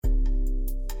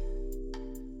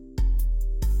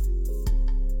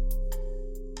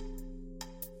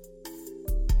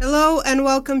Hello and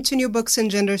welcome to New Books in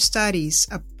Gender Studies,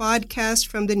 a podcast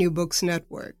from the New Books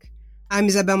Network. I'm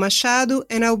Isabel Machado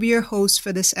and I'll be your host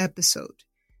for this episode.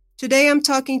 Today I'm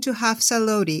talking to Hafsa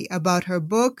Lodi about her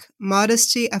book,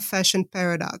 Modesty, a Fashion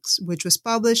Paradox, which was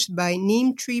published by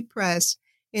Neem Tree Press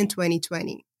in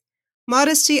 2020.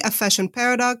 Modesty, a Fashion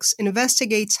Paradox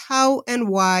investigates how and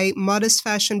why modest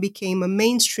fashion became a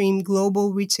mainstream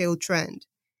global retail trend.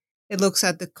 It looks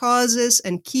at the causes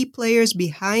and key players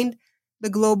behind the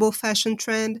global fashion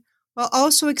trend, while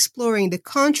also exploring the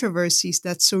controversies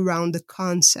that surround the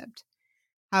concept.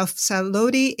 Hafsa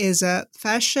Lodi is a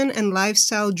fashion and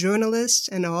lifestyle journalist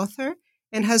and author,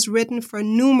 and has written for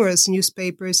numerous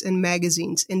newspapers and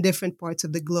magazines in different parts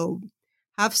of the globe.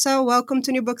 Hafsa, welcome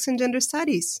to New Books in Gender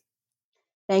Studies.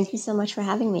 Thank you so much for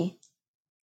having me.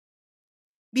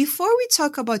 Before we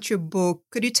talk about your book,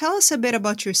 could you tell us a bit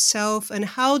about yourself and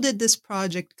how did this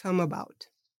project come about?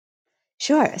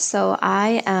 Sure. So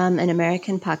I am an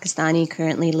American Pakistani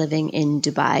currently living in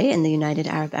Dubai in the United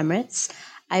Arab Emirates.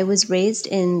 I was raised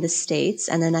in the States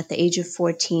and then at the age of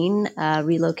 14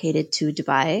 relocated to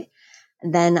Dubai.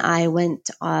 Then I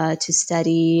went to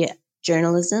study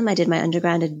journalism. I did my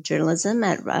undergrad in journalism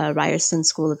at Ryerson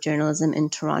School of Journalism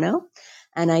in Toronto.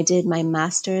 And I did my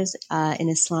master's in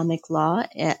Islamic law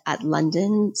at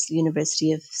London's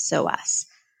University of SOAS.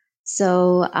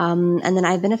 So, and then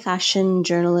I've been a fashion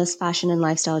journalist, fashion and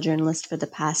lifestyle journalist for the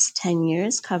past 10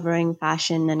 years, covering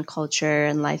fashion and culture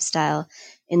and lifestyle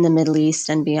in the Middle East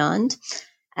and beyond.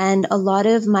 And a lot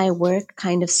of my work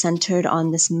kind of centered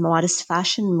on this modest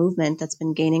fashion movement that's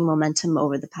been gaining momentum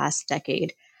over the past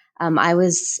decade. I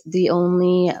was the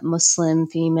only Muslim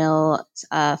female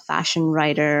fashion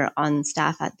writer on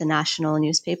staff at the national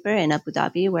newspaper in Abu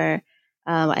Dhabi, where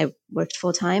I worked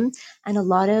full time, and a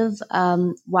lot of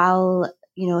while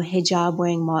hijab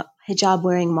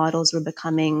wearing models were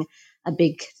becoming a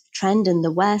big trend in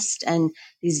the West, and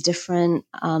these different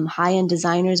high end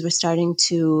designers were starting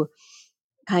to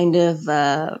kind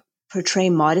of portray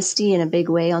modesty in a big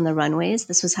way on the runways.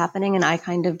 This was happening, and I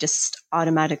kind of just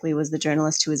automatically was the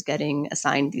journalist who was getting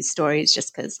assigned these stories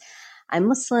just because I'm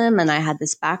Muslim and I had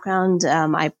this background.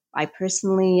 I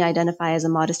personally identify as a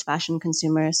modest fashion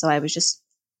consumer, so I was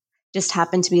just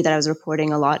happened to be that I was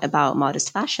reporting a lot about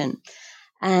modest fashion.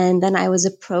 And then I was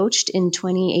approached in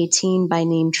 2018 by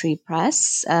Neem Tree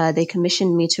Press. They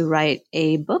commissioned me to write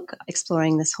a book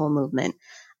exploring this whole movement.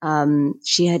 I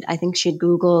think she had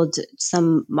Googled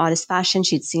some modest fashion.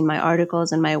 She'd seen my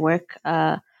articles and my work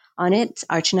on it,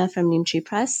 Archana from Neem Tree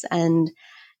Press. And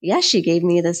yeah, she gave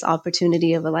me this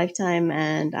opportunity of a lifetime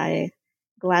and I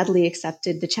gladly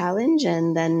accepted the challenge.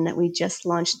 And then we just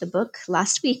launched the book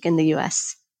last week in the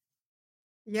US.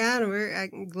 Yeah,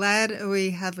 I'm glad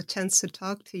we have a chance to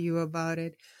talk to you about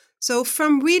it. So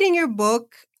from reading your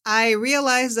book, I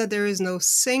realized that there is no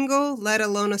single, let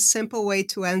alone a simple way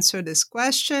to answer this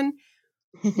question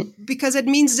because it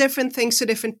means different things to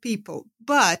different people.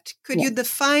 But could you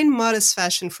define modest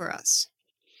fashion for us?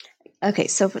 Okay,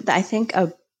 so I think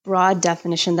a broad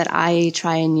definition that I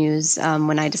try and use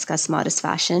when I discuss modest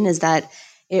fashion is that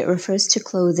it refers to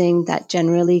clothing that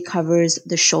generally covers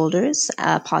the shoulders,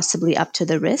 possibly up to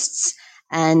the wrists,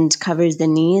 and covers the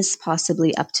knees,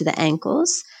 possibly up to the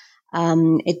ankles.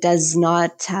 It does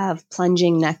not have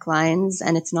plunging necklines,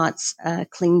 and it's not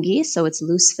clingy, so it's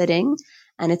loose fitting,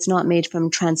 and it's not made from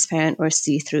transparent or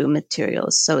see-through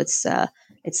materials. So it's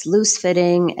loose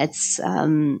fitting. It's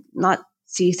not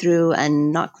see-through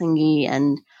and not clingy,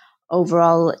 and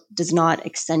overall does not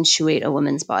accentuate a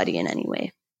woman's body in any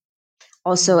way.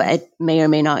 Also, it may or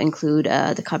may not include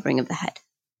the covering of the head.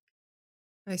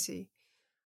 I see.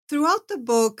 Throughout the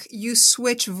book, you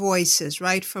switch voices,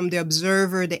 right? From the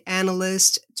observer, the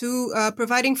analyst, to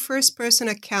providing first-person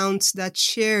accounts that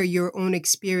share your own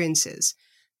experiences.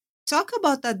 Talk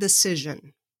about that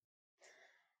decision.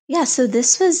 Yeah, so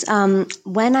this was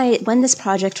when this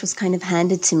project was kind of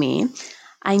handed to me,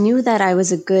 I knew that I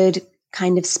was a good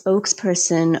kind of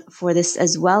spokesperson for this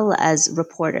as well as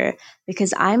reporter,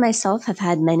 because I myself have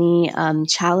had many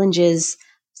challenges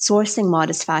sourcing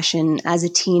modest fashion as a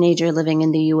teenager living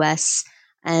in the US.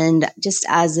 And just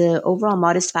as an overall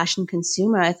modest fashion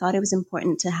consumer, I thought it was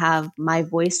important to have my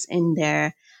voice in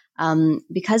there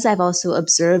because I've also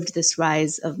observed this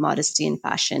rise of modesty in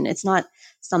fashion. It's not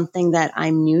something that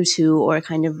I'm new to or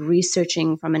kind of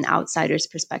researching from an outsider's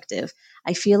perspective.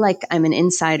 I feel like I'm an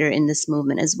insider in this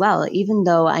movement as well, even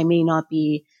though I may not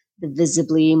be the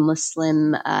visibly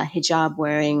Muslim hijab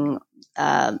wearing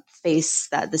face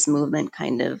that this movement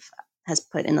kind of has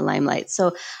put in the limelight.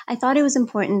 So I thought it was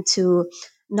important to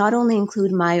not only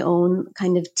include my own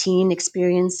kind of teen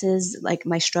experiences, like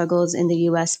my struggles in the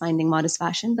US finding modest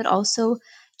fashion, but also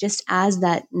just as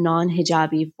that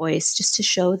non-hijabi voice, just to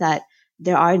show that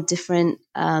there are different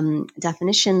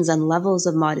definitions and levels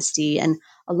of modesty. And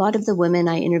a lot of the women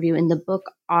I interview in the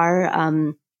book are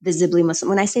visibly Muslim.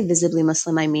 When I say visibly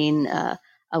Muslim, I mean a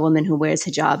woman who wears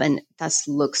hijab and thus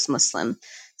looks Muslim.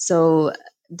 So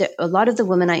a lot of the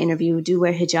women I interview do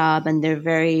wear hijab, and they're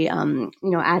very,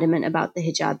 adamant about the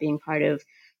hijab being part of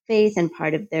faith and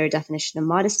part of their definition of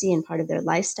modesty and part of their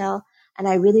lifestyle. And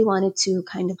I really wanted to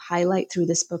kind of highlight through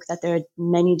this book that there are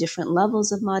many different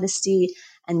levels of modesty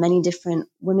and many different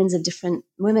women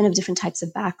of different types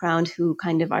of background who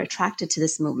kind of are attracted to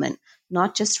this movement,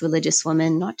 not just religious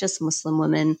women, not just Muslim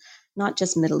women, not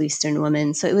just Middle Eastern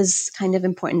women. So it was kind of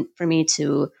important for me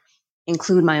to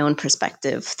include my own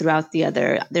perspective throughout the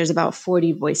other. There's about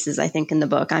 40 voices, I think, in the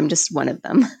book. I'm just one of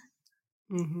them.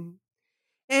 Mm-hmm.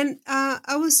 And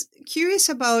I was curious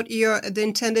about the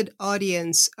intended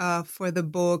audience for the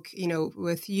book,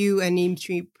 with you and Neem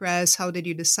Tree Press. How did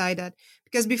you decide that?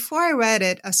 Because before I read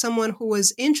it, as someone who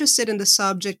was interested in the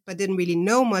subject but didn't really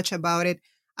know much about it,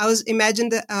 I was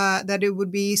imagined that it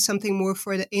would be something more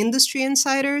for the industry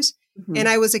insiders. Mm-hmm. And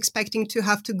I was expecting to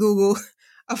have to Google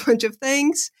a bunch of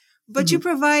things. But mm-hmm. you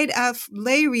provide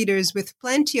lay readers with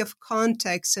plenty of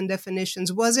context and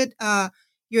definitions. Was it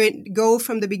your goal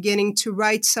from the beginning to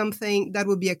write something that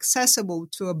would be accessible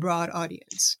to a broad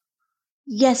audience?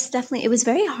 Yes, definitely. It was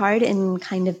very hard in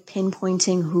kind of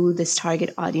pinpointing who this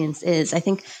target audience is. I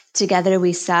think together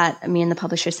me and the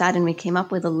publisher sat, and we came up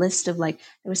with a list of there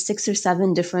were 6 or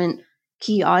 7 different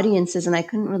key audiences, and I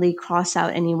couldn't really cross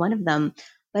out any one of them.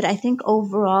 But I think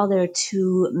overall there are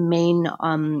 2 main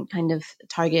kind of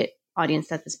target audience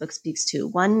that this book speaks to.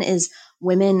 One is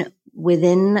women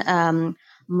within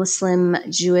Muslim,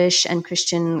 Jewish, and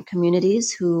Christian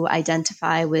communities who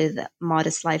identify with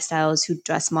modest lifestyles, who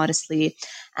dress modestly,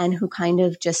 and who kind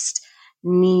of just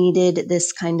needed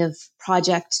this kind of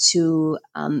project to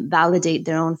validate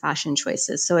their own fashion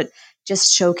choices. So it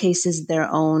just showcases their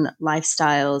own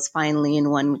lifestyles finally in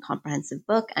one comprehensive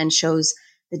book and shows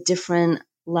the different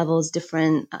levels,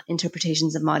 different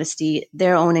interpretations of modesty,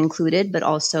 their own included, but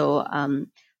also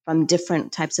from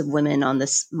different types of women on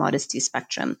this modesty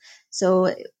spectrum.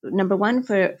 So number one,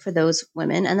 for those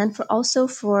women, and then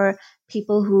for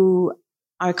people who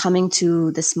are coming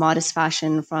to this modest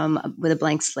fashion with a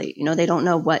blank slate. They don't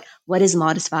know what is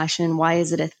modest fashion, why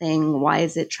is it a thing, why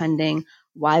is it trending,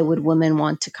 why would women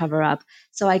want to cover up?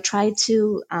 So I tried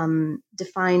to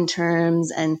define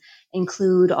terms and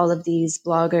include all of these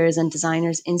bloggers and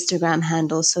designers' Instagram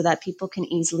handles so that people can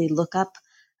easily look up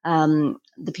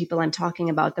the people I'm talking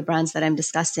about, the brands that I'm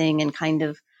discussing, and kind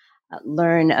of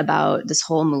learn about this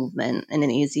whole movement in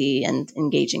an easy and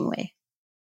engaging way.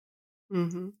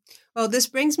 Mm-hmm. Well, this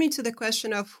brings me to the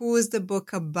question of who is the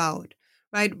book about,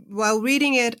 right? While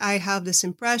reading it, I have this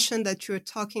impression that you're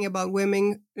talking about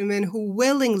women who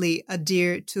willingly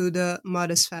adhere to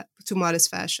modest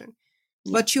fashion.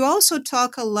 Yeah. But you also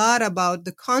talk a lot about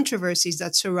the controversies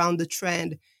that surround the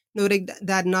trend, noting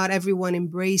that not everyone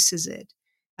embraces it.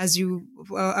 As you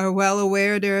are well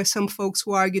aware, there are some folks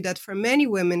who argue that for many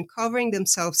women, covering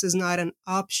themselves is not an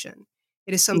option.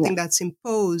 It is something that's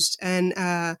imposed.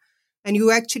 And you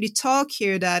actually talk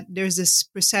here that there's this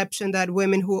perception that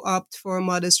women who opt for a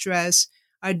modest dress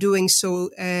are doing so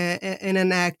in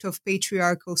an act of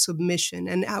patriarchal submission.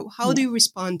 And how do you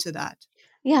respond to that?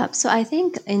 Yeah, so I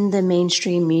think in the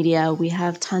mainstream media, we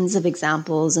have tons of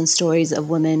examples and stories of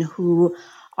women who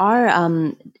are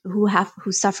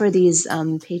who suffer these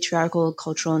patriarchal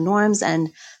cultural norms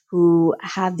and who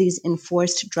have these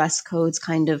enforced dress codes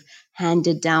kind of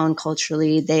handed down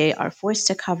culturally. They are forced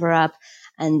to cover up,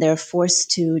 and they're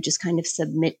forced to just kind of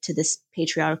submit to this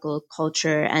patriarchal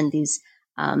culture and these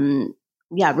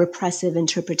repressive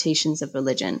interpretations of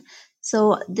religion.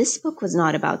 So this book was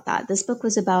not about that. This book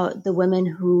was about the women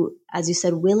who, as you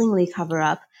said, willingly cover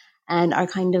up and are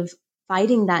kind of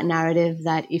fighting that narrative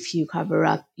that if you cover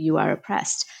up, you are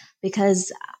oppressed.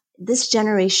 Because this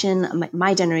generation,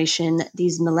 my generation,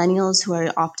 these millennials who are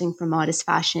opting for modest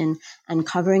fashion and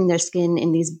covering their skin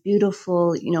in these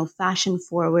beautiful,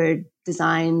 fashion-forward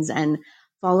designs and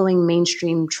following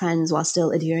mainstream trends while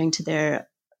still adhering to their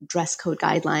dress code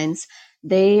guidelines,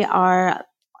 they are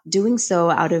doing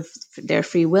so out of their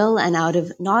free will and out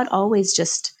of not always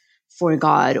just for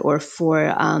God or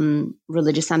for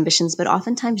religious ambitions, but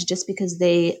oftentimes just because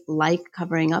they like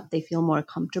covering up, they feel more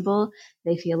comfortable.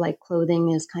 They feel like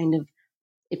clothing is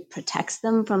it protects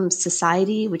them from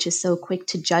society, which is so quick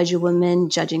to judge a woman,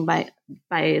 judging by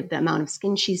the amount of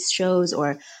skin she shows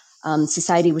or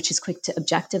society which is quick to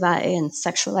objectify and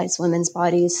sexualize women's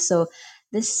bodies. So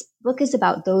this book is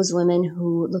about those women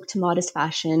who look to modest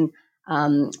fashion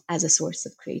as a source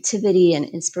of creativity and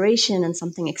inspiration and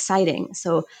something exciting.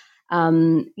 So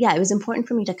it was important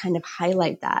for me to kind of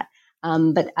highlight that.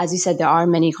 But as you said, there are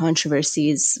many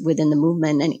controversies within the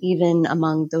movement, and even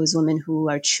among those women who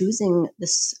are choosing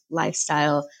this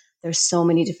lifestyle, there's so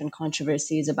many different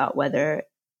controversies about whether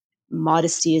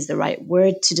modesty is the right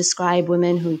word to describe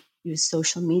women who use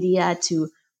social media to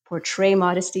portray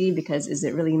modesty, because is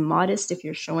it really modest if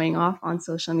you're showing off on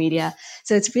social media?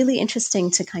 So it's really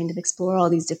interesting to kind of explore all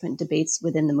these different debates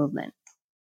within the movement.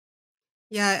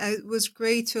 Yeah, it was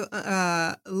great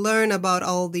to learn about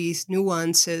all these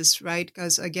nuances, right?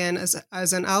 Because again,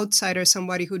 as an outsider,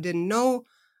 somebody who didn't know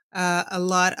a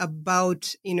lot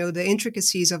about the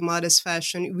intricacies of modest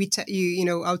fashion,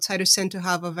 outsiders tend to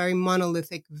have a very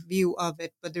monolithic view of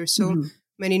it, but there's so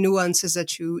many nuances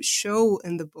that you show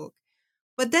in the book.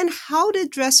 But then, how did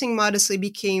dressing modestly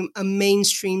become a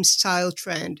mainstream style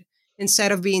trend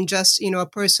instead of being just a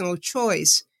personal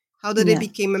choice? How did it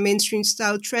become a mainstream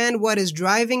style trend? What is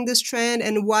driving this trend,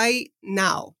 and why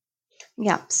now?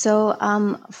 Yeah. So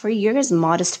for years,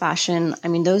 modest fashion, I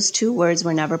mean, those two words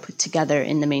were never put together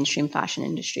in the mainstream fashion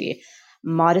industry.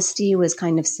 Modesty was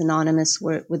kind of synonymous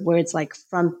with words like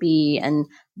frumpy and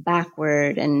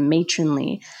backward and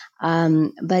matronly.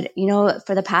 But,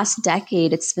 for the past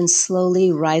decade, it's been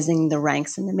slowly rising the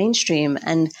ranks in the mainstream.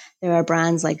 And there are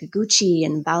brands like Gucci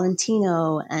and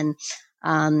Valentino and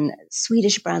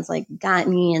Swedish brands like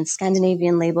Gatni and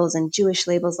Scandinavian labels and Jewish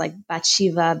labels like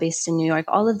Batshiva based in New York.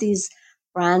 All of these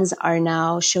brands are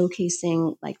now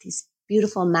showcasing like these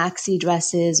beautiful maxi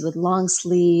dresses with long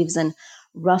sleeves and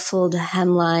ruffled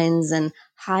hemlines and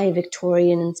high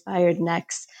Victorian inspired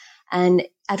necks. And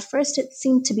at first it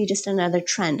seemed to be just another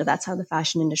trend. That's how the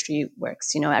fashion industry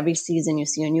works. Every season you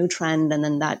see a new trend, and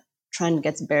then that trend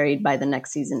gets buried by the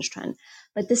next season's trend.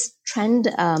 But this trend,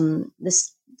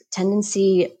 this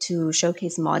tendency to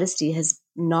showcase modesty has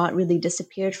not really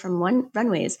disappeared from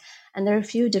runways. And there are a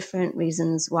few different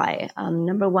reasons why.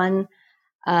 Number one,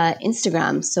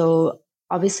 Instagram. So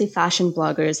obviously fashion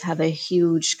bloggers have a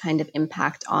huge kind of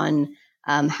impact on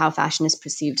how fashion is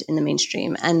perceived in the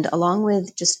mainstream. And along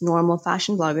with just normal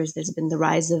fashion bloggers, there's been the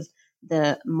rise of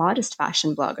the modest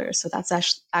fashion blogger. So that's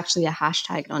actually a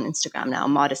hashtag on Instagram now,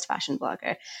 modest fashion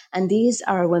blogger. And these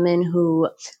are women who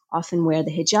often wear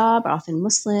the hijab, are often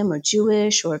Muslim or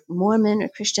Jewish or Mormon or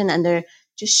Christian, and they're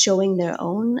just showing their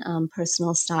own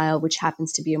personal style, which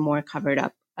happens to be a more covered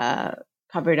up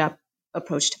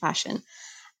approach to fashion.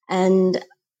 And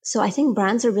so I think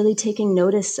brands are really taking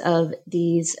notice of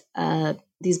these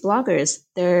bloggers.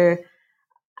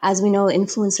 As we know,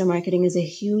 influencer marketing is a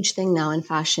huge thing now in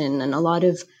fashion, and a lot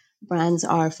of brands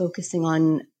are focusing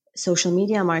on social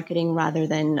media marketing rather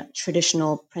than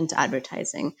traditional print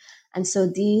advertising. And so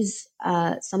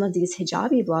some of these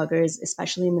hijabi bloggers,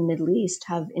 especially in the Middle East,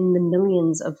 have in the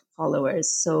millions of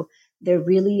followers. So they're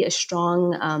really a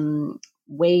strong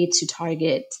way to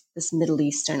target this Middle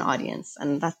Eastern audience.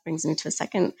 And that brings me to a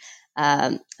second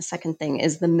thing,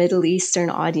 is the Middle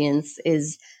Eastern audience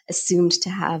is assumed to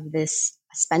have this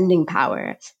spending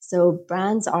power. So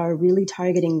brands are really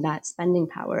targeting that spending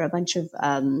power. A bunch of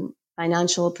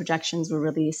financial projections were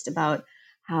released about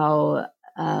how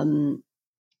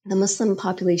the Muslim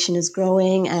population is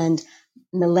growing and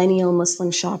millennial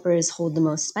Muslim shoppers hold the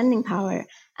most spending power.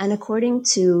 And according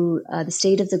to the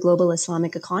State of the Global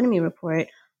Islamic Economy report,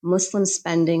 Muslim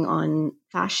spending on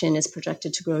fashion is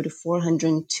projected to grow to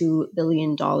 $402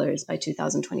 billion by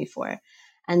 2024.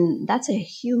 And that's a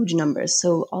huge number.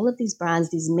 So all of these brands,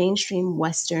 these mainstream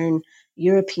Western,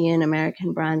 European,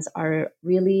 American brands are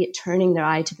really turning their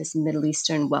eye to this Middle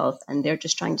Eastern wealth, and they're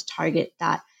just trying to target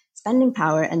that spending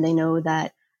power. And they know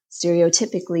that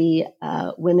stereotypically,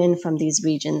 women from these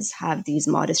regions have these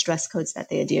modest dress codes that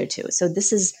they adhere to. So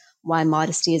this is why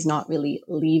modesty is not really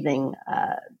leaving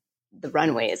the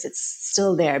runways. It's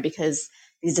still there because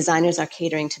these designers are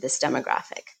catering to this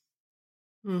demographic.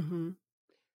 Mm-hmm.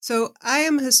 So I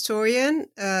am a historian,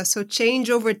 so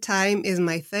change over time is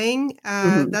my thing.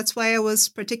 That's why I was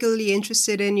particularly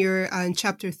interested in your in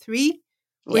chapter 3,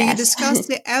 where you discuss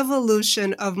the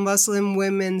evolution of Muslim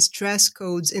women's dress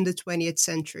codes in the 20th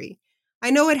century.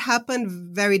 I know it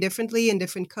happened very differently in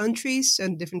different countries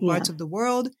and different parts of the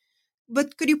world,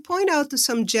 but could you point out to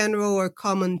some general or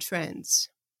common trends?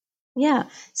 Yeah.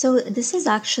 So this is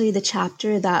actually the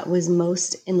chapter that was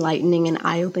most enlightening and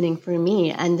eye-opening for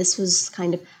me. And this was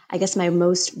kind of, I guess, my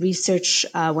most research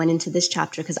went into this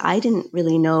chapter because I didn't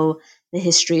really know the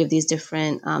history of these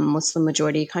different Muslim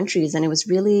majority countries. And it was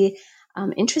really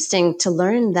interesting to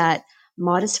learn that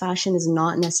modest fashion is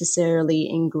not necessarily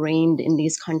ingrained in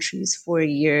these countries for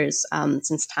years,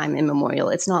 since time immemorial.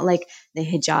 It's not like the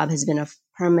hijab has been a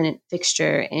permanent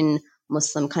fixture in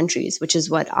Muslim countries, which is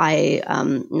what I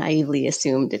naively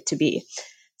assumed it to be.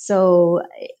 So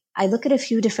I look at a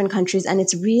few different countries, and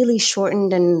it's really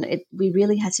shortened, and we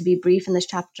really had to be brief in this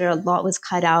chapter. A lot was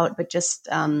cut out, but just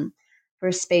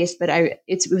for space. But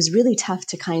it was really tough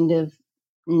to kind of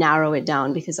narrow it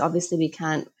down, because obviously we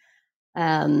can't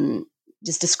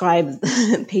just describe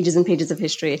pages and pages of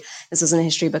history. This wasn't a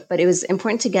history book, but it was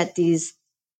important to get these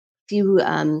few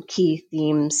key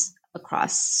themes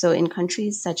across. So in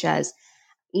countries such as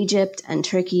Egypt and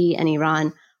Turkey and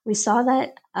Iran, we saw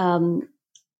that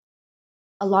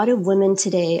a lot of women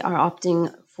today are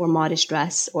opting for modest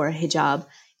dress or hijab,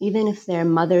 even if their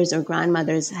mothers or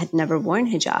grandmothers had never worn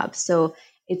hijab. So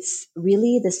it's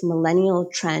really this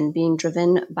millennial trend being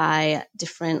driven by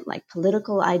different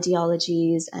political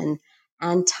ideologies and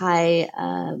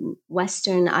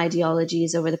anti-Western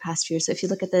ideologies over the past few years. So if you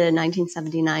look at the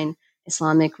 1979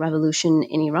 Islamic Revolution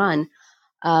in Iran,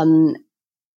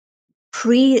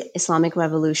 pre-Islamic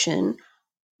Revolution,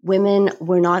 women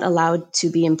were not allowed to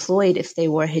be employed if they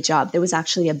wore hijab. There was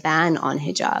actually a ban on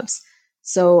hijabs.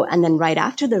 So, and then right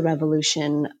after the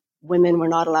revolution, women were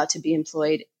not allowed to be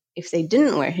employed if they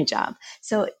didn't wear hijab.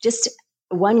 So just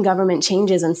one government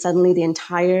changes, and suddenly the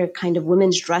entire kind of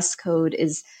women's dress code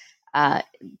is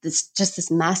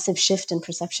this massive shift in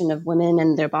perception of women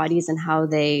and their bodies and how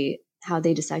they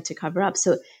decide to cover up.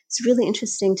 So it's really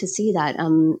interesting to see that.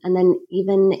 And then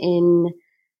even in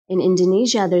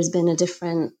Indonesia, there's been a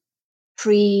different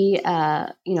when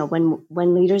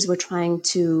leaders were trying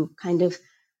to kind of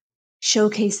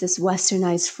showcase this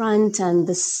westernized front and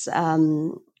this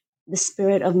the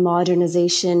spirit of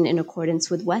modernization in accordance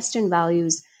with Western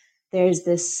values, there's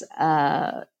this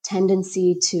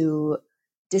tendency to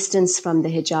distance from the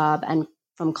hijab and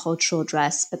from cultural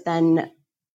dress. But then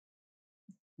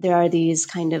there are these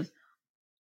kind of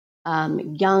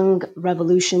young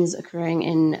revolutions occurring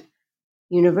in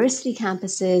university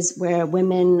campuses where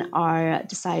women are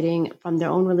deciding from their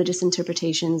own religious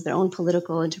interpretations, their own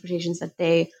political interpretations, that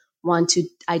they want to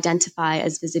identify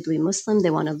as visibly Muslim. They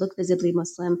want to look visibly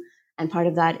Muslim. And part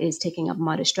of that is taking up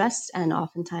modest dress and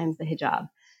oftentimes the hijab.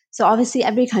 So obviously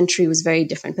every country was very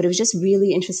different, but it was just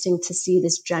really interesting to see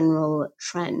this general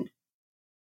trend.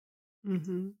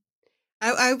 Mm-hmm.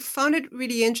 I found it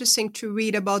really interesting to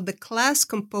read about the class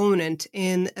component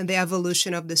in the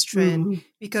evolution of this trend,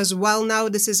 because while now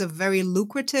this is a very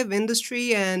lucrative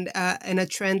industry and a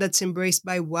trend that's embraced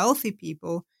by wealthy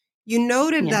people, you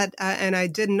noted that, and I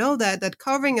didn't know that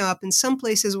covering up in some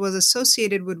places was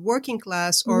associated with working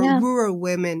class or rural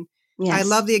women. Yes. I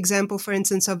love the example, for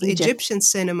instance, of Egyptian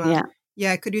cinema.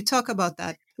 Yeah, could you talk about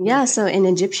that? Yeah, so in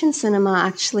Egyptian cinema,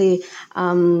 actually,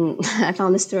 I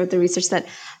found this throughout the research that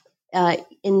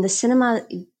in the cinema,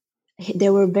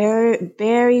 there were very,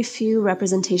 very few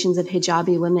representations of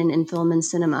hijabi women in film and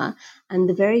cinema. And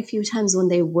the very few times when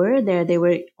they were there, they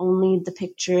were only the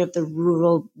picture of the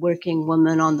rural working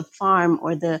woman on the farm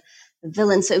or the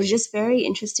villain. So it was just very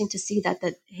interesting to see that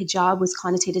hijab was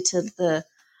connotated to the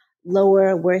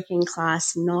lower working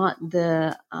class, not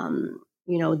the,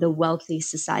 the wealthy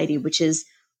society, which is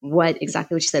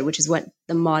exactly what you said, which is what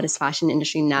the modest fashion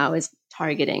industry now is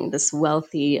targeting, this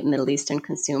wealthy Middle Eastern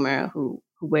consumer who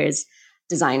wears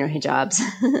designer hijabs.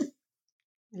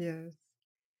 Yeah.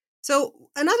 So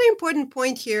another important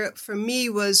point here for me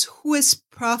was who is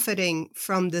profiting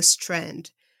from this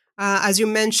trend. As you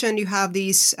mentioned, you have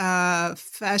these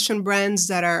fashion brands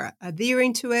that are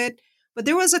adhering to it. But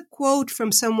there was a quote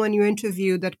from someone you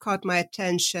interviewed that caught my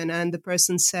attention. And the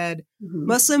person said,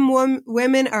 Muslim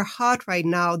women are hot right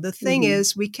now. The thing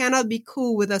is, we cannot be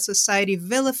cool with a society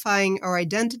vilifying our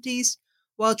identities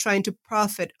while trying to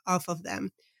profit off of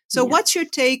them. So what's your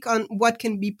take on what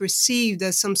can be perceived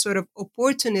as some sort of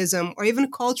opportunism or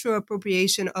even cultural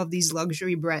appropriation of these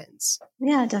luxury brands?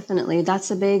 Yeah, definitely.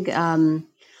 That's a big,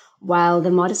 while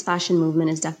the modest fashion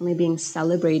movement is definitely being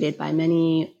celebrated by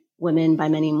many women, by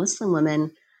many Muslim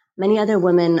women, many other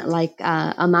women like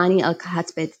Amani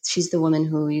Al-Khatib, she's the woman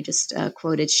who you just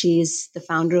quoted. She's the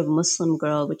founder of Muslim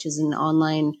Girl, which is an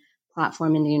online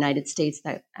platform in the United States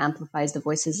that amplifies the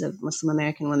voices of Muslim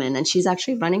American women. And she's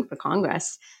actually running for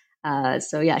Congress.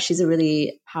 So yeah, she's a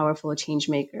really powerful change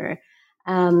maker.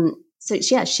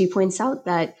 She points out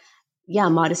that,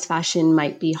 modest fashion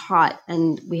might be hot,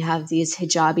 and we have these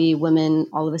hijabi women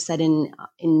all of a sudden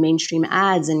in mainstream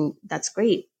ads, and that's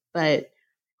great. But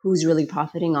who's really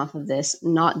profiting off of this?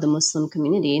 Not the Muslim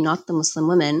community, not the Muslim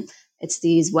women. It's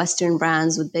these Western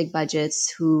brands with big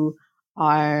budgets who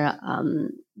are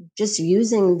just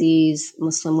using these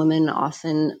Muslim women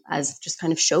often as just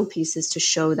kind of showpieces to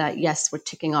show that, yes, we're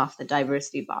ticking off the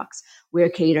diversity box. We're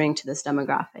catering to this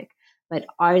demographic. But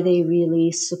are they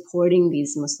really supporting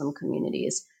these Muslim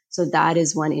communities? So that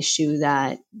is one issue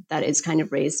that is kind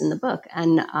of raised in the book.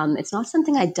 And it's not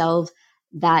something I delve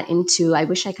that into. I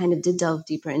wish I kind of did delve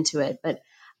deeper into it. But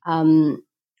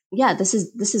yeah, this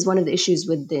is one of the issues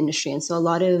with the industry. And so a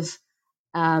lot of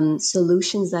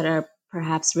solutions that are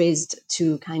perhaps raised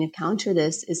to kind of counter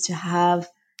this is to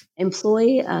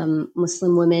employ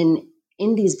Muslim women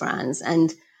in these brands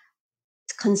and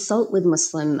consult with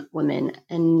Muslim women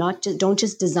and don't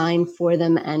just design for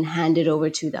them and hand it over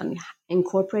to them.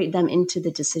 Incorporate them into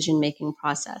the decision-making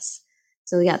process.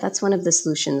 So yeah, that's one of the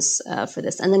solutions for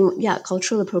this. And then yeah,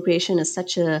 cultural appropriation is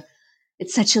such a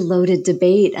loaded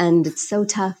debate and it's so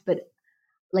tough. But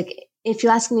like, if you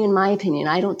ask me, in my opinion,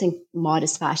 I don't think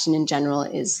modest fashion in general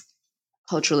is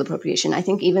cultural appropriation. I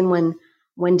think even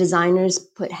when designers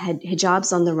put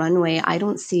hijabs on the runway, I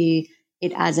don't see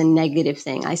it as a negative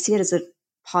thing. I see it as a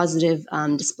positive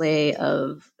display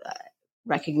of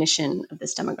recognition of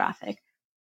this demographic.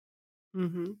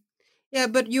 Mm-hmm. Yeah,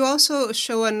 but you also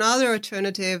show another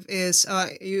alternative is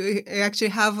you actually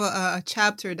have a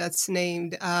chapter that's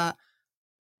named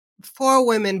For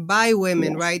Women by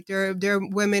Women, Yes. right? There are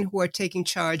women who are taking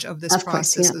charge of this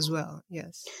process as well.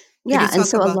 Yes. Yeah, Could you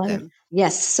talk about them?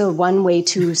 Yes. So one way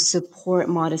to support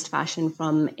modest fashion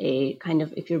from a kind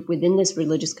of, if you're within this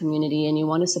religious community and you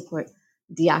want to support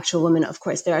the actual women, of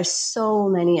course, there are so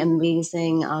many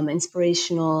amazing,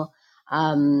 inspirational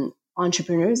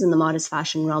entrepreneurs in the modest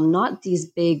fashion realm, not these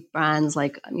big brands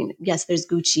like, I mean, yes, there's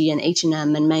Gucci and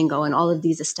H&M and Mango and all of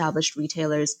these established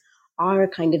retailers are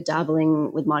kind of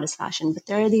dabbling with modest fashion, but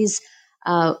there are these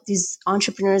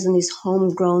entrepreneurs and these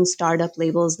homegrown startup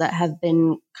labels that have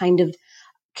been kind of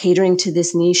catering to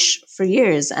this niche for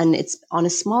years, and it's on a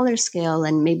smaller scale,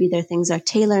 and maybe their things are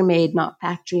tailor-made, not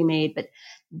factory-made, but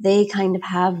they kind of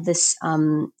have this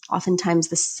oftentimes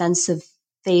this sense of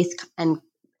faith and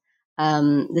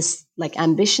this like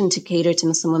ambition to cater to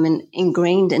Muslim women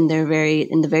ingrained in the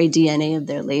very DNA of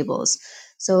their labels.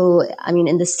 So, I mean,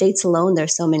 in the States alone,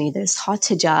 there's so many. There's Hot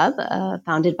Hijab,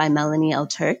 founded by Melanie L.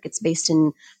 Turk. It's based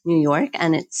in New York,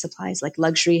 and it supplies like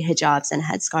luxury hijabs and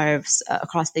headscarves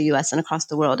across the U.S. and across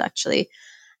the world, actually.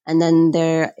 And then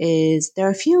there are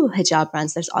a few hijab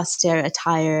brands. There's Austere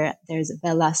Attire. There's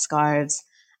Bella Scarves.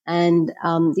 And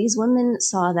these women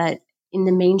saw that in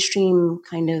the mainstream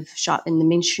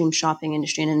shopping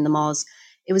industry and in the malls,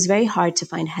 it was very hard to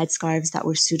find headscarves that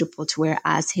were suitable to wear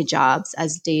as hijabs,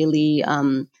 as daily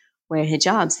wear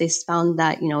hijabs. They found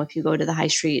that, you know, if you go to the high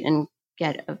street and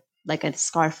get a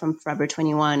scarf from Forever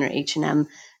 21 or H&M,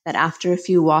 that after a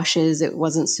few washes, it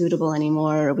wasn't suitable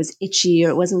anymore, or it was itchy,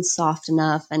 or it wasn't soft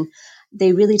enough. And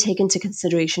they really take into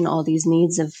consideration all these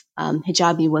needs of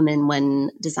hijabi women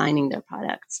when designing their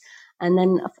products. And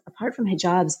then apart from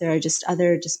hijabs, there are just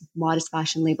other modest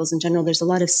fashion labels in general. There's a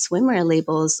lot of swimwear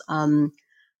labels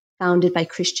founded by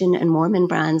Christian and Mormon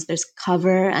brands. There's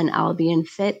Cover and Albion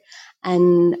Fit.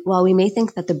 And while we may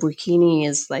think that the burkini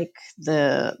is like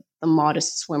the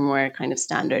modest swimwear kind of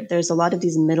standard, there's a lot of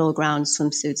these middle ground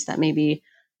swimsuits that maybe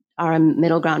are a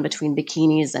middle ground between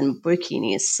bikinis and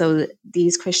burkinis. So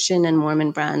these Christian and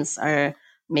Mormon brands are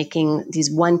making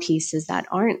these one pieces that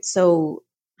aren't so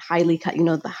highly cut, you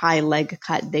know, the high leg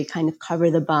cut. They kind of cover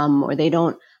the bum, or they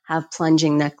don't have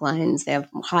plunging necklines. They have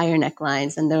higher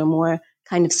necklines, and they're more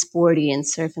kind of sporty and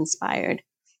surf inspired.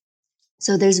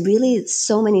 So there's really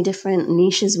so many different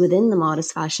niches within the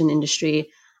modest fashion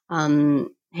industry,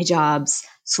 hijabs,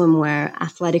 swimwear,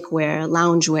 athletic wear,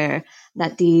 loungewear,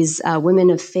 that these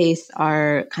women of faith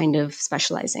are kind of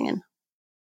specializing in.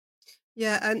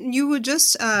 Yeah, and you would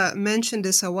just mention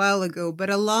this a while ago, but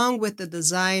along with the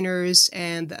designers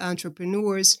and the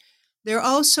entrepreneurs, there are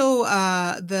also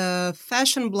the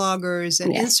fashion bloggers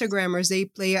and Instagrammers. They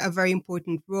play a very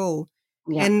important role.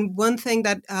 Yeah. And one thing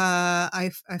that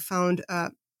I found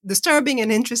disturbing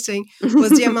and interesting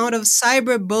was the amount of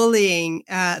cyberbullying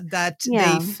that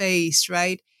they faced,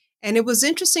 right? And it was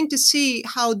interesting to see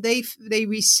how they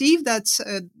received that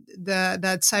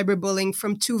cyberbullying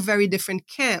from two very different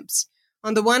camps.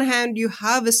 On the one hand, you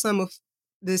have the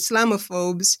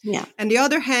Islamophobes, and the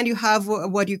other hand, you have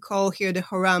what you call here the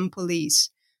Haram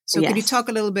police. So could you talk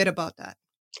a little bit about that?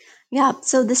 Yeah,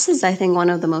 so this is, I think, one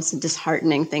of the most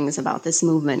disheartening things about this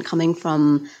movement coming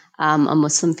from a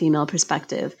Muslim female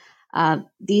perspective.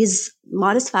 These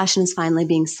modest fashion is finally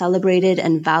being celebrated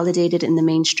and validated in the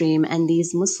mainstream, and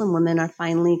these Muslim women are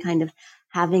finally kind of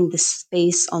having this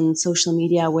space on social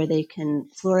media where they can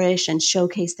flourish and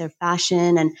showcase their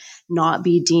fashion and not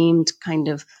be deemed kind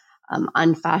of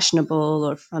unfashionable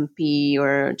or frumpy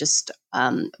or just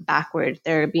backward.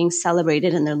 They're being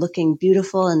celebrated and they're looking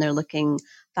beautiful and they're looking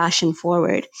fashion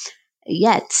forward.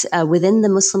 Yet within the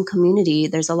Muslim community,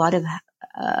 there's a lot of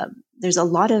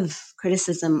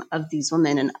criticism of these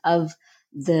women and of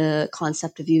the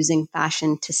concept of using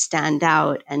fashion to stand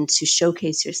out and to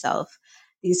showcase yourself.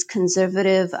 These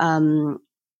conservative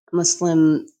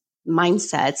Muslim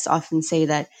mindsets often say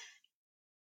that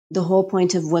the whole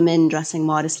point of women dressing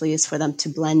modestly is for them to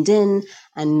blend in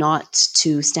and not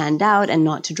to stand out and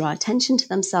not to draw attention to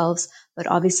themselves. But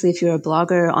obviously, if you're a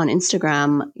blogger on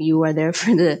Instagram, you are there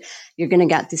you're going to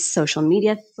get this social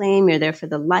media flame. You're there for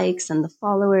the likes and the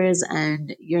followers,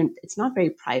 and it's not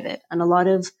very private. And a lot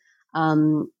of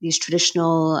these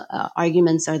traditional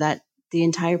arguments are that the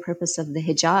entire purpose of the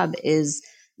hijab is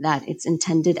that it's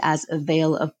intended as a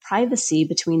veil of privacy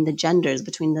between the genders,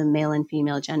 between the male and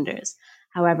female genders.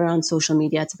 However, on social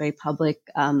media, it's a very public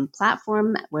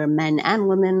platform where men and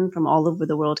women from all over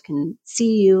the world can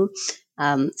see you,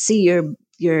 see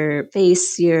your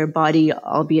face, your body,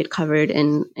 albeit covered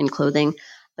in clothing.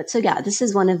 But so yeah, this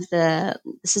is one of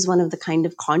the kind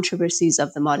of controversies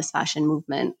of the modest fashion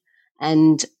movement,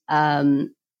 and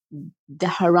the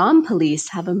haram police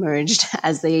have emerged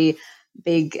as a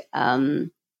big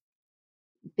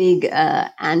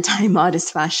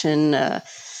anti-modest fashion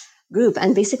group.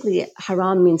 And basically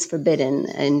haram means forbidden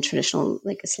in traditional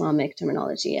like Islamic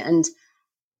terminology. And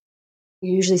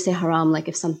you usually say haram like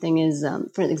if something is,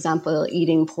 for example,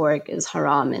 eating pork is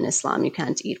haram in Islam. You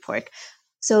can't eat pork.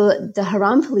 So the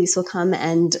haram police will come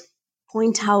and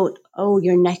point out, oh,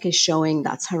 your neck is showing,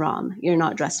 that's haram. You're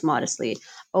not dressed modestly.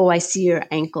 Oh, I see your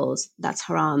ankles, that's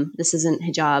haram. This isn't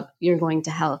hijab. You're going to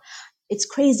hell. It's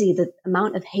crazy the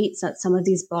amount of hate that some of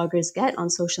these bloggers get on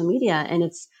social media. And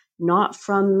it's not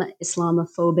from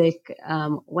Islamophobic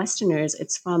Westerners.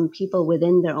 It's from people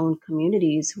within their own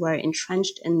communities who are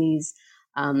entrenched in these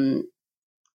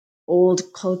old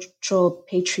cultural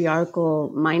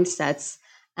patriarchal mindsets,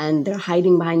 and they're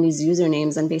hiding behind these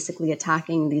usernames and basically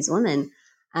attacking these women.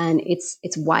 And it's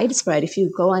widespread. If you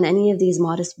go on any of these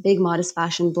big modest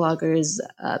fashion bloggers'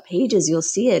 pages, you'll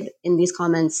see it in these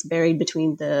comments buried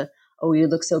between the, oh, you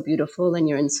look so beautiful and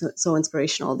you're so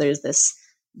inspirational. There's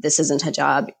this isn't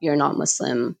hijab, you're not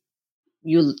Muslim,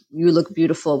 you look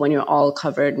beautiful when you're all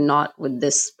covered, not with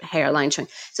this hairline showing.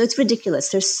 So it's ridiculous.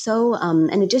 There's so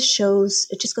and it just goes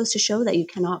to show that you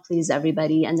cannot please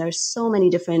everybody, and there's so many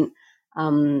different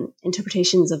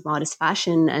interpretations of modest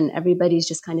fashion, and everybody's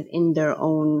just kind of in their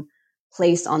own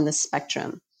place on the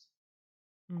spectrum.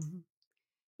 Mm-hmm.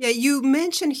 Yeah, you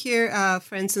mentioned here,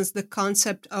 for instance, the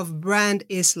concept of brand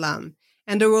Islam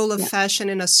and the role of fashion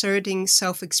in asserting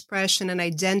self-expression and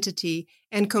identity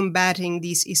and combating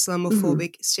these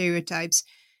Islamophobic stereotypes.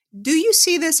 Do you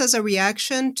see this as a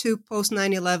reaction to post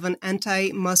 9/11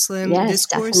 anti-Muslim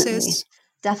discourses?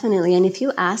 Definitely. And if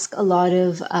you ask a lot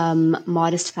of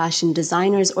modest fashion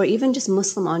designers or even just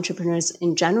Muslim entrepreneurs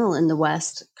in general in the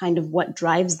West, kind of what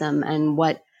drives them and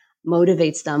what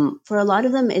motivates them, for a lot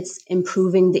of them, it's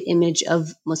improving the image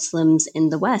of Muslims in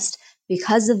the West.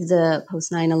 Because of the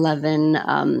post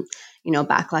 9/11,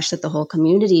 backlash that the whole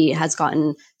community has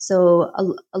gotten. So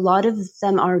a lot of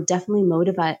them are definitely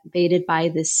motivated by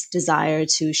this desire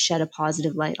to shed a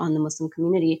positive light on the Muslim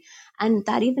community. And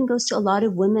that even goes to a lot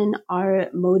of women are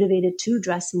motivated to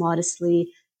dress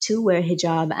modestly, to wear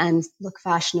hijab and look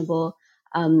fashionable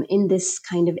in this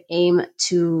kind of aim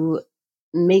to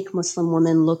make Muslim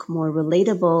women look more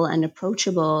relatable and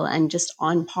approachable and just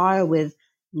on par with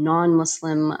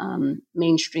non-Muslim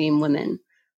mainstream women.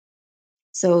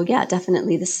 So yeah,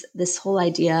 definitely this whole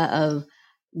idea of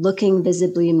looking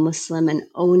visibly Muslim and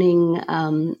owning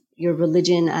your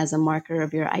religion as a marker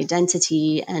of your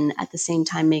identity, and at the same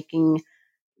time making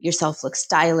yourself look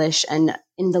stylish and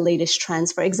in the latest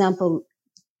trends. For example,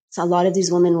 so a lot of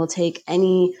these women will take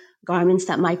any garments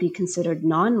that might be considered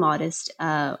non-modest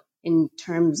in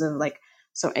terms of like,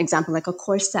 so example, like a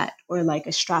corset or like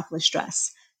a strapless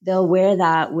dress. They'll wear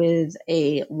that with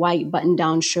a white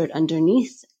button-down shirt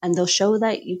underneath, and they'll show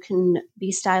that you can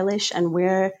be stylish and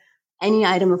wear any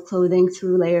item of clothing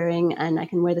through layering, and I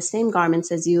can wear the same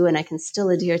garments as you, and I can still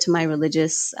adhere to my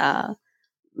religious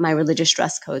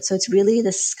dress code. So it's really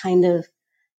this kind of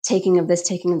taking of this,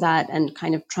 taking of that, and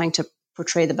kind of trying to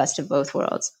portray the best of both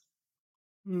worlds.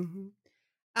 Mm-hmm.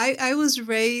 I was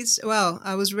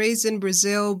raised in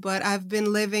Brazil, but I've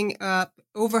been living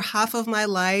over half of my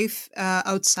life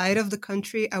outside of the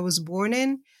country I was born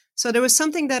in. So there was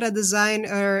something that a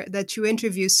designer that you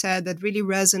interviewed said that really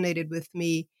resonated with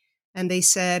me. And they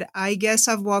said, I guess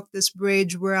I've walked this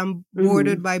bridge where I'm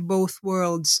bordered Hmm. by both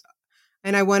worlds.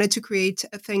 And I wanted to create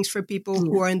things for people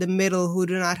who Yeah. are in the middle, who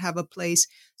do not have a place.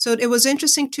 So it was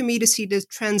interesting to me to see the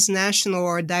transnational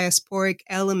or diasporic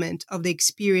element of the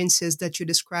experiences that you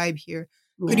describe here.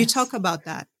 Could you talk Yes. about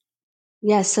that?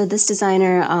 Yes. So this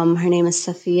designer, her name is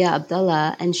Safia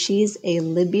Abdullah, and she's a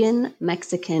Libyan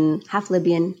Mexican, half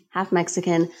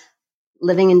Mexican,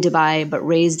 living in Dubai, but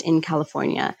raised in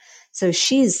California. So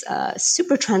she's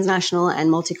super transnational and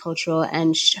multicultural,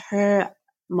 and her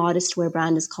modest wear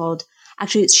brand is called,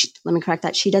 actually, let me correct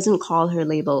that. She doesn't call her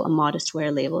label a modest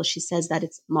wear label. She says that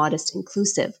it's modest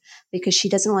inclusive because she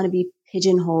doesn't want to be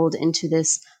pigeonholed into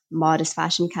this modest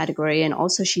fashion category. And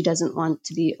also, she doesn't want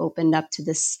to be opened up to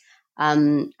this.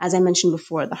 As I mentioned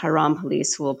before, the haram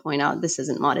police who will point out this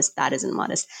isn't modest, that isn't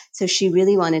modest. So she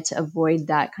really wanted to avoid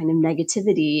that kind of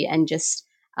negativity and just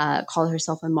call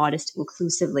herself a modest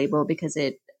inclusive label because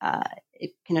it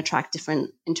can attract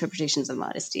different interpretations of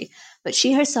modesty. But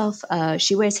she herself,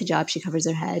 she wears hijab, she covers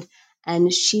her head,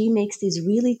 and she makes these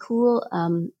really cool.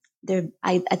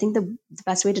 I think the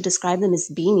best way to describe them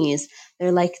is beanies.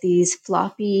 They're like these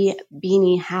floppy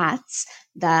beanie hats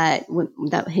that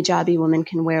hijabi women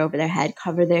can wear over their head,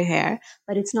 cover their hair,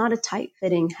 but it's not a tight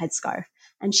fitting headscarf.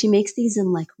 And she makes these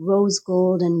in like rose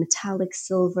gold and metallic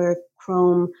silver,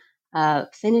 chrome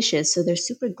finishes. So they're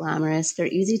super glamorous. They're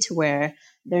easy to wear.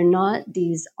 They're not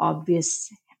these obvious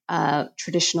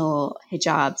traditional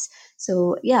hijabs.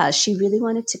 So yeah, she really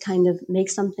wanted to kind of make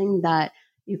something that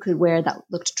you could wear that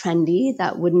looked trendy,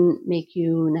 that wouldn't make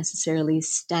you necessarily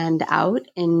stand out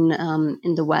in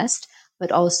the West,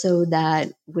 but also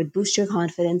that would boost your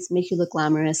confidence, make you look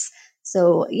glamorous.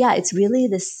 So yeah, it's really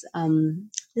this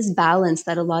balance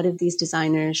that a lot of these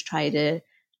designers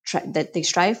that they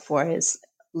strive for is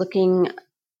looking,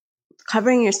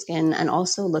 covering your skin and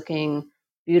also looking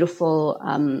beautiful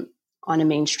on a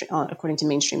mainstream, according to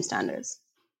mainstream standards.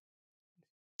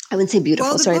 I wouldn't say Well,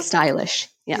 beautiful, the sorry, it's book, stylish.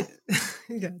 Yeah.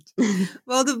 yeah, gotcha.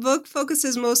 Well, the book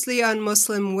focuses mostly on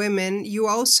Muslim women. You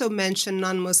also mention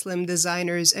non-Muslim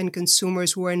designers and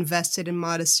consumers who are invested in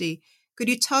modesty. Could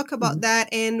you talk about Mhm. that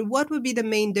and what would be the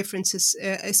main differences,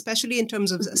 especially in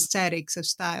terms of Mhm. aesthetics of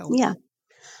style? Yeah.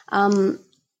 Um,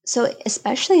 so,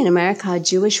 especially in America,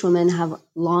 Jewish women have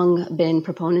long been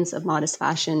proponents of modest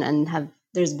fashion and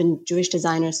there's been Jewish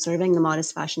designers serving the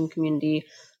modest fashion community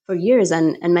for years.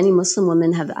 And many Muslim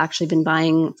women have actually been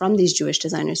buying from these Jewish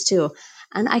designers too.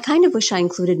 And I kind of wish I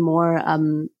included more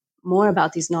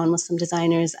about these non-Muslim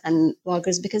designers and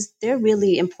bloggers because they're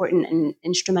really important and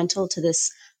instrumental to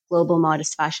this global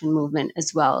modest fashion movement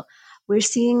as well. We're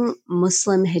seeing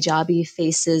Muslim hijabi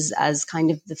faces as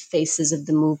kind of the faces of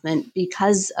the movement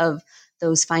because of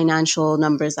those financial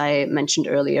numbers I mentioned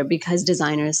earlier, because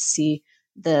designers see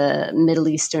the Middle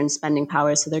Eastern spending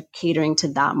power. So they're catering to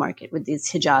that market with these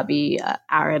hijabi,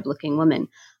 Arab looking women.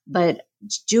 But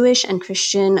Jewish and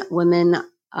Christian women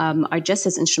are just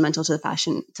as instrumental to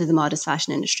the modest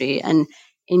fashion industry. And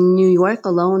in New York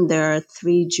alone, there are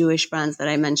 3 Jewish brands that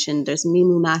I mentioned. There's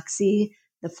Mimu Maxi,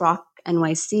 the Frock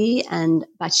NYC, and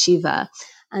Bathsheba.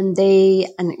 And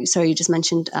sorry, you just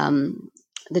mentioned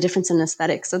the difference in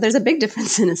aesthetic. So there's a big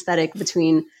difference in aesthetic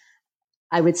between,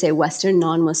 I would say, Western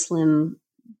non-Muslim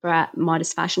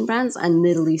modest fashion brands and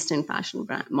Middle Eastern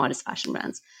modest fashion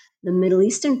brands. The Middle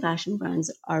Eastern fashion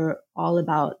brands are all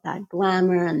about that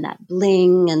glamour and that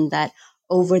bling and that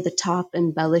over-the-top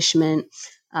embellishment,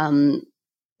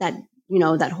 that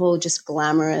that whole just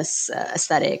glamorous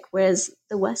aesthetic. Whereas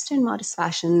the Western modest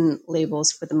fashion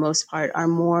labels, for the most part, are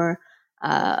more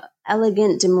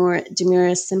elegant, demure,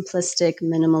 simplistic,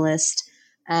 minimalist,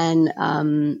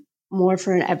 and more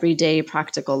for an everyday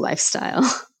practical lifestyle.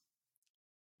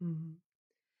 Mhm.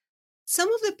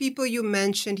 Some of the people you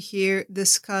mentioned here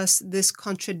discuss this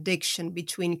contradiction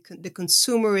between the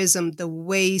consumerism, the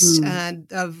waste, Mm,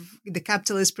 and of the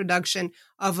capitalist production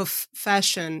of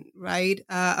fashion, right?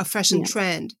 A fashion yeah,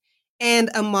 trend, and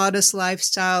a modest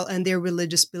lifestyle and their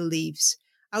religious beliefs.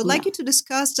 I would yeah. like you to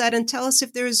discuss that and tell us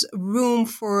if there's room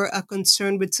for a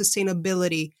concern with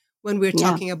sustainability when we're Yeah.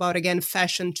 talking about, again,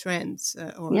 fashion trends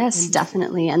or Yes, in this.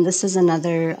 definitely. And this is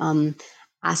another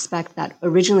aspect that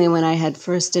originally, when I had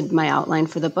first did my outline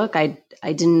for the book, I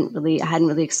hadn't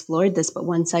really explored this. But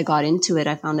once I got into it,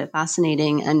 I found it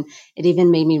fascinating, and it even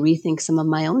made me rethink some of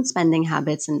my own spending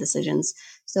habits and decisions.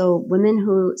 So, women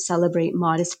who celebrate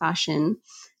modest fashion,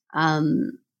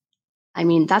 um, I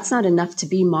mean, that's not enough to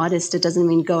be modest. It doesn't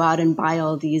mean go out and buy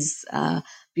all these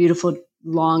beautiful,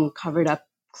 long, covered up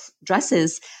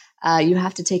dresses. you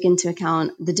have to take into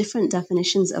account the different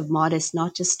definitions of modest,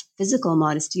 not just physical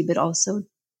modesty, but also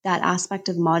that aspect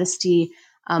of modesty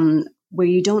where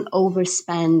you don't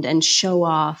overspend and show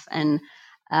off, and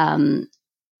that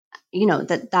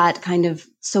kind of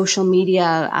social media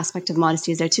aspect of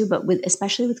modesty is there too. But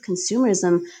especially with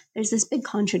consumerism, there's this big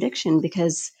contradiction,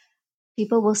 because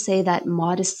people will say that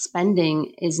modest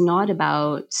spending is not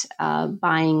about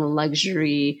buying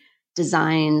luxury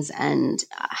designs and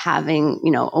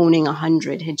owning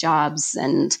 100 hijabs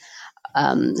and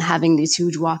having these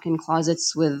huge walk-in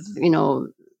closets with,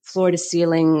 floor to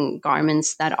ceiling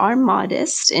garments that are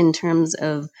modest in terms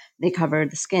of they cover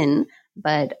the skin,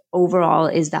 but overall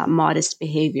is that modest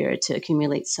behavior to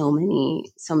accumulate so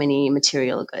many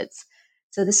material goods.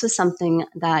 So this was something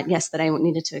that I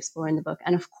needed to explore in the book.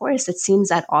 And of course, it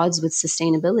seems at odds with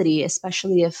sustainability,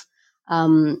 especially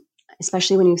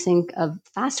when you think of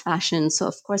fast fashion. So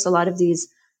of course, a lot of these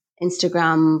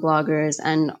Instagram bloggers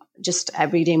and just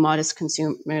everyday modest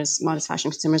fashion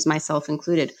consumers, myself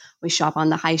included, we shop on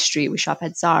the high street, we shop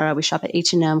at Zara, we shop at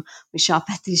H&M, we shop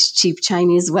at these cheap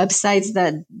Chinese websites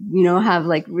that, have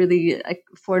like really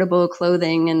affordable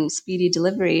clothing and speedy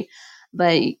delivery.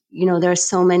 But, there are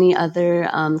so many other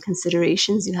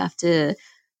considerations you have to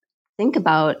think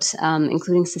about,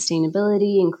 including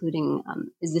sustainability, including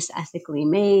is this ethically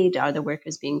made? Are the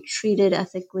workers being treated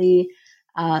ethically?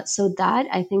 So that,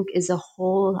 I think, is a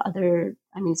whole other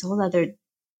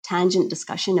tangent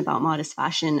discussion about modest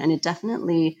fashion. And it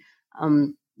definitely,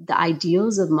 the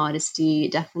ideals of modesty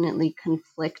definitely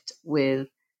conflict with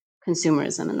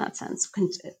consumerism in that sense.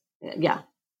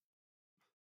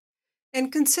 And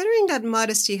considering that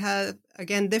modesty has,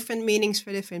 again, different meanings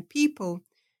for different people,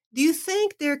 do you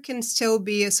think there can still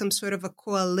be some sort of a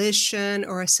coalition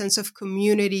or a sense of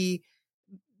community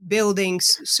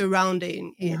buildings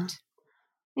surrounding it?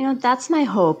 That's my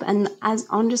hope. And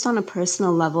on a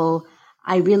personal level,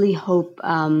 I really hope,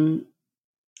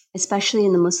 especially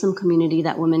in the Muslim community,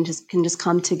 that women can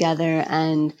come together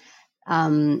and,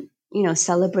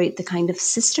 celebrate the kind of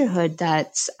sisterhood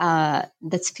that's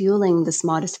fueling this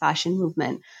modest fashion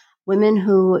movement. Women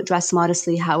who dress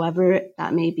modestly, however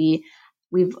that may be,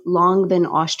 we've long been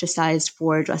ostracized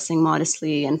for dressing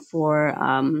modestly and for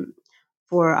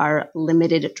our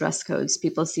limited dress codes.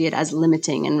 People see it as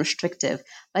limiting and restrictive,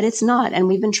 but it's not. And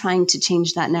we've been trying to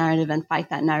change that narrative and fight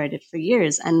that narrative for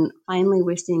years. And finally,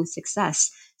 we're seeing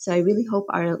success. So I really hope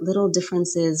our little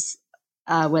differences,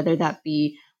 whether that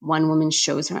be one woman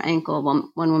shows her ankle,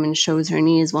 one woman shows her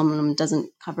knees, one woman doesn't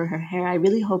cover her hair, I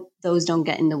really hope those don't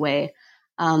get in the way.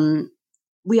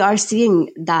 We are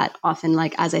seeing that often,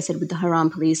 like, as I said, with the Haram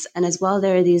police. And as well,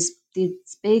 there are these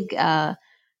big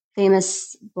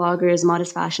famous bloggers,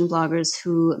 modest fashion bloggers,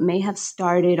 who may have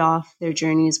started off their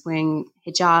journeys wearing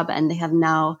hijab, and they have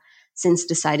now since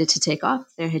decided to take off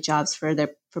their hijabs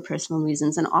for personal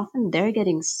reasons. And often they're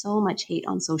getting so much hate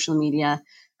on social media,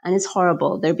 and it's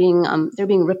horrible. They're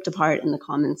being ripped apart in the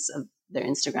comments of their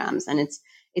Instagrams, and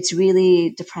it's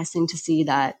really depressing to see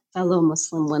that fellow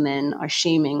Muslim women are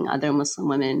shaming other Muslim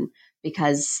women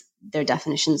because their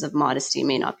definitions of modesty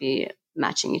may not be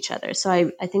matching each other. So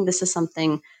I think this is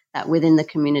something that within the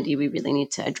community we really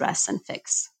need to address and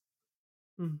fix.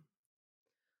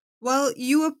 Well,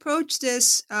 you approach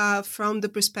this from the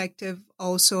perspective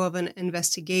also of an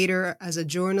investigator, as a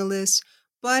journalist,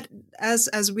 but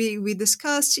as we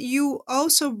discussed, you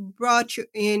also brought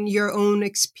in your own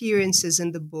experiences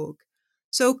in the book.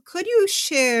 So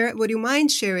would you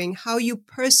mind sharing how you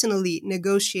personally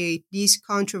negotiate these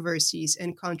controversies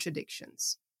and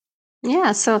contradictions?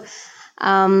 Yeah, so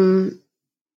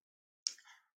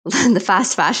the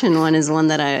fast fashion one is one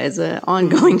that is an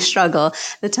ongoing struggle.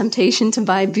 The temptation to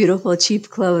buy beautiful, cheap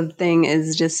clothing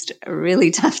is just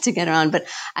really tough to get around. But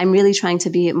I'm really trying to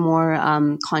be more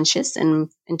conscious in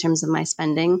terms of my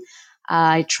spending.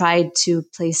 I tried to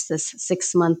place this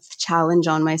 6-month challenge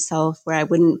on myself where I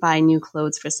wouldn't buy new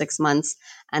clothes for 6 months,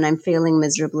 and I'm failing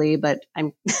miserably, but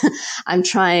I'm I'm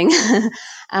trying.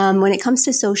 When it comes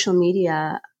to social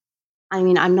media, I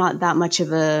mean, I'm not that much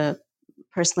of a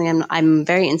personally, I'm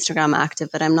very Instagram active,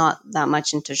 but I'm not that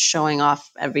much into showing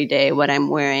off every day what I'm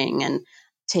wearing and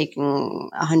taking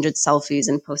 100 selfies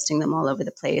and posting them all over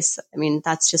the place. I mean,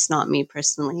 that's just not me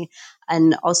personally.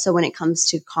 And also when it comes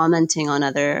to commenting on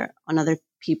other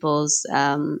people's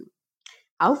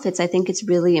outfits, I think it's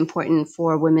really important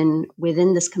for women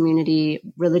within this community,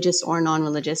 religious or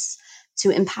non-religious,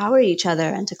 to empower each other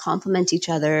and to compliment each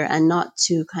other, and not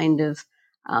to kind of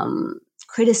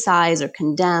criticize or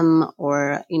condemn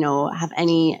or, have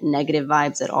any negative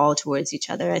vibes at all towards each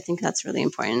other. I think that's really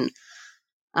important.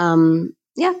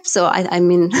 So I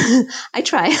mean, I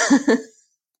try.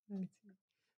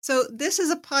 So this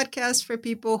is a podcast for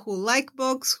people who like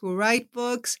books, who write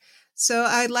books. So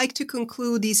I'd like to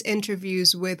conclude these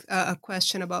interviews with a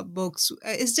question about books.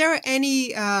 Is there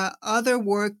any other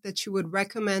work that you would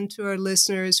recommend to our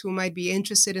listeners who might be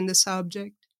interested in the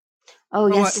subject? Oh,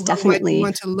 yes, definitely. Who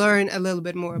want to learn a little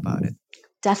bit more about it?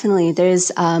 Definitely. There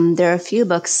are a few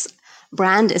books.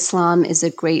 Brand Islam is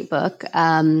a great book.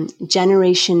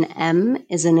 Generation M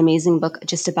is an amazing book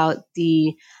just about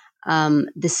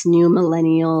this new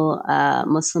millennial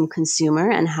Muslim consumer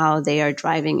and how they are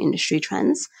driving industry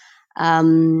trends.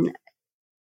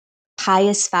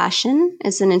 Pious Fashion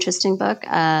is an interesting book.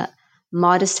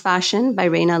 Modest Fashion by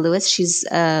Raina Lewis. She's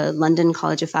a London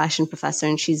College of Fashion professor,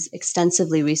 and she's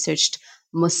extensively researched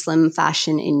Muslim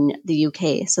fashion in the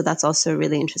UK. So that's also a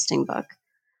really interesting book.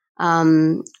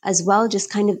 As well, just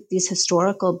kind of these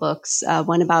historical books.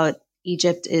 One about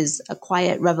Egypt is A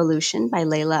Quiet Revolution by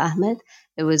Layla Ahmed.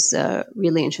 It was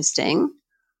really interesting.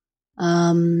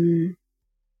 On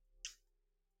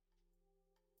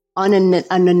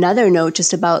another note,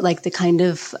 just about like the kind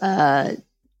of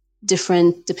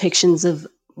different depictions of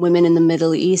women in the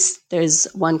Middle East, there's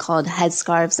one called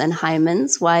Headscarves and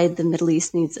Hymens, Why the Middle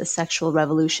East Needs a Sexual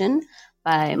Revolution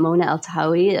by Mona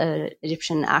El-Tahawi, an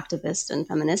Egyptian activist and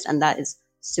feminist, and that is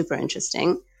super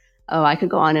interesting. Oh, I could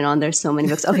go on and on. There's so many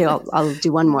books. Okay, I'll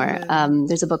do one more.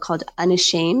 There's a book called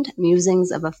Unashamed,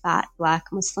 Musings of a Fat Black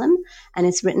Muslim, and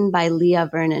it's written by Leah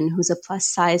Vernon, who's a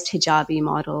plus-sized hijabi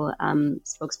model,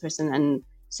 spokesperson and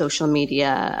social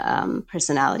media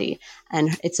personality.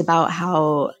 And it's about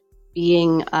how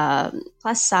being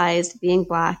plus-sized, being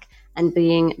Black, and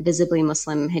being visibly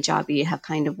Muslim hijabi have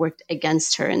kind of worked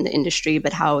against her in the industry,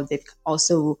 but how they've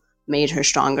also made her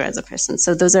stronger as a person.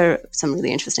 So those are some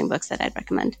really interesting books that I'd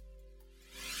recommend.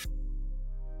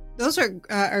 Those are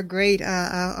great.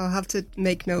 I'll have to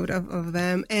make note of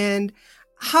them. And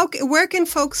where can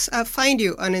folks find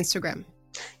you on Instagram?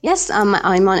 Yes, I'm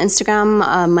on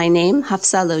Instagram. My name,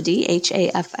 Hafsa Lodi,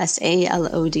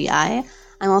 HAFSALODI.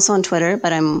 I'm also on Twitter,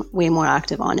 but I'm way more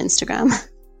active on Instagram.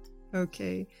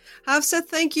 Okay. Hafsa,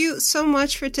 thank you so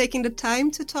much for taking the time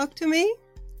to talk to me.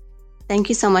 Thank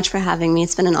you so much for having me.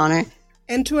 It's been an honor.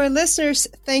 And to our listeners,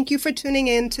 thank you for tuning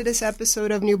in to this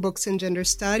episode of New Books in Gender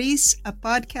Studies, a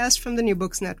podcast from the New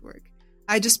Books Network.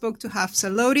 I just spoke to Hafsa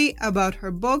Lodi about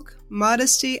her book,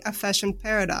 Modesty, A Fashion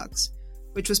Paradox,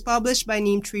 which was published by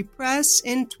Neem Tree Press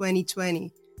in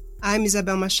 2020. I'm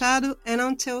Isabel Machado, and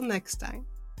until next time.